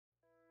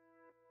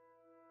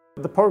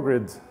The power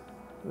grid,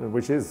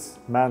 which is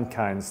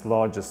mankind's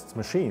largest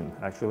machine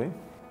actually,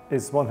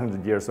 is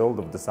 100 years old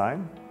of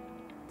design.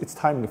 It's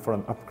timely for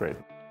an upgrade.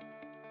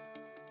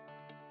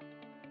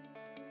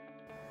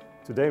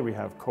 Today we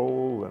have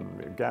coal and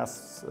we have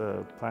gas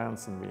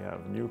plants and we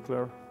have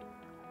nuclear,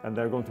 and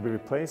they're going to be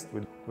replaced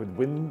with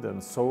wind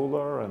and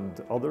solar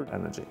and other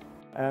energy.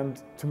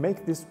 And to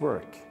make this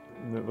work,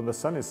 when the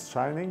sun is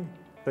shining,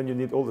 then you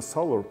need all the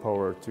solar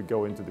power to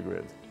go into the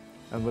grid.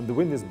 And when the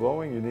wind is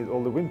blowing, you need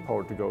all the wind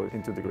power to go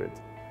into the grid.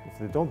 If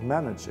they don't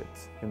manage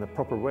it in a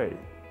proper way,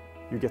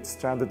 you get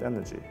stranded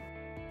energy.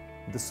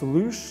 The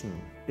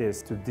solution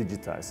is to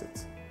digitize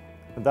it.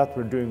 And that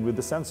we're doing with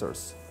the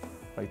sensors,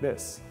 like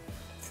this.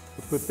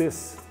 We put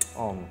this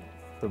on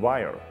the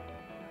wire,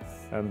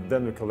 and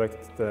then we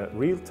collect the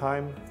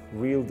real-time,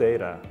 real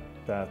data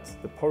that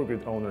the power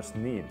grid owners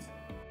need.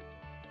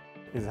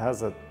 It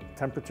has a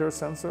temperature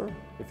sensor.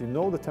 If you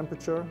know the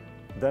temperature,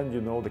 then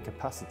you know the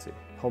capacity,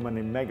 how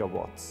many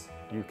megawatts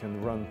you can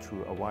run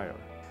through a wire.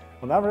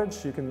 On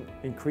average, you can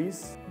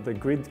increase the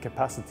grid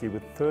capacity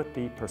with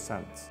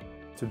 30%.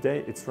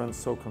 Today, it's run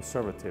so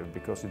conservative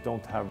because you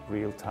don't have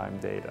real-time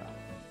data.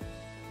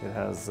 It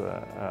has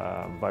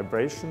a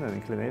vibration and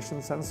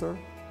inclination sensor.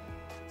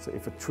 So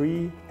if a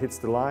tree hits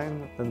the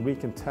line, then we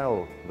can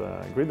tell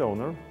the grid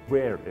owner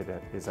where it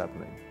is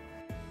happening.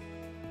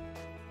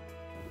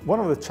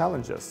 One of the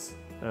challenges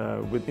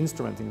with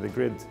instrumenting the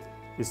grid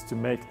is to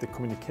make the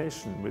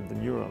communication with the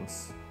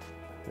neurons.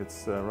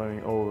 It's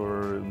running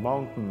over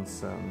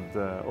mountains and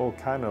all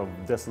kind of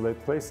desolate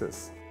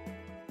places.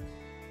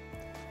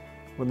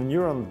 When the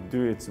neuron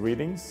do its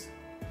readings,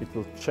 it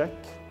will check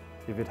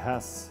if it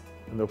has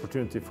an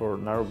opportunity for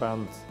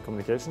narrowband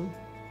communication.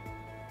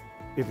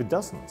 If it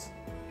doesn't,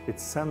 it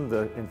sends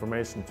the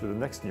information to the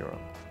next neuron.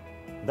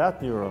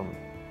 That neuron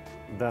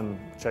then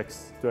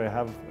checks, do I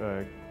have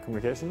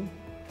communication?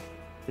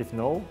 If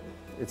no,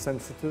 it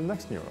sends it to the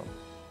next neuron.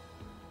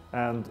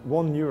 And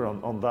one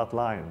neuron on that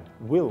line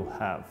will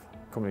have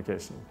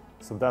communication,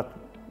 so that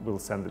will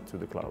send it to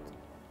the cloud.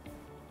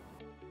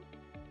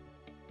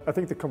 I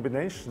think the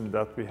combination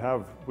that we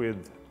have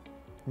with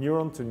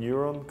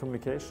neuron-to-neuron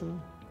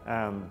communication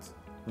and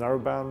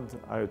narrowband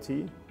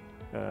IoT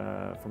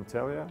from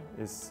Telia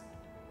is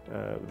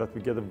that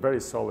we get a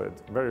very solid,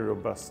 very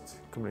robust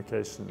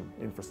communication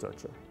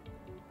infrastructure.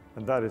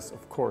 And that is,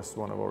 of course,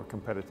 one of our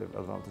competitive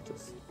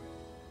advantages.